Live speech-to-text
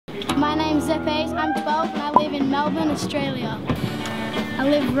Zepp Heyes. I'm 12 and I live in Melbourne, Australia. I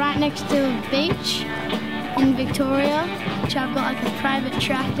live right next to a beach in Victoria, which I've got like a private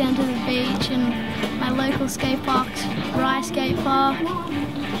track down to the beach, and my local skate park's Rye Skate Park.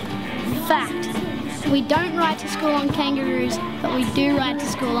 Fact, we don't ride to school on kangaroos, but we do ride to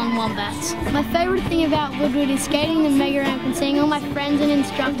school on wombats. My favourite thing about Woodward is skating the mega ramp and seeing all my friends and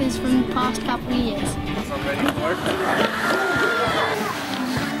instructors from the past couple of years.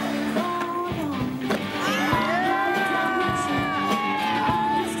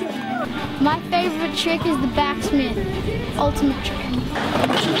 My favourite trick is the backsmith, ultimate trick.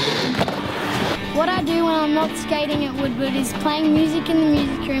 What I do when I'm not skating at Woodward is playing music in the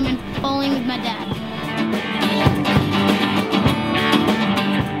music room and bowling with my dad.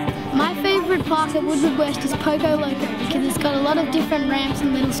 My favourite park at Woodward West is Poco Loco because it's got a lot of different ramps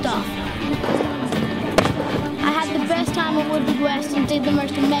and little stuff. I had the best time at Woodward West and did the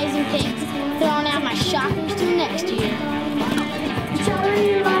most amazing things.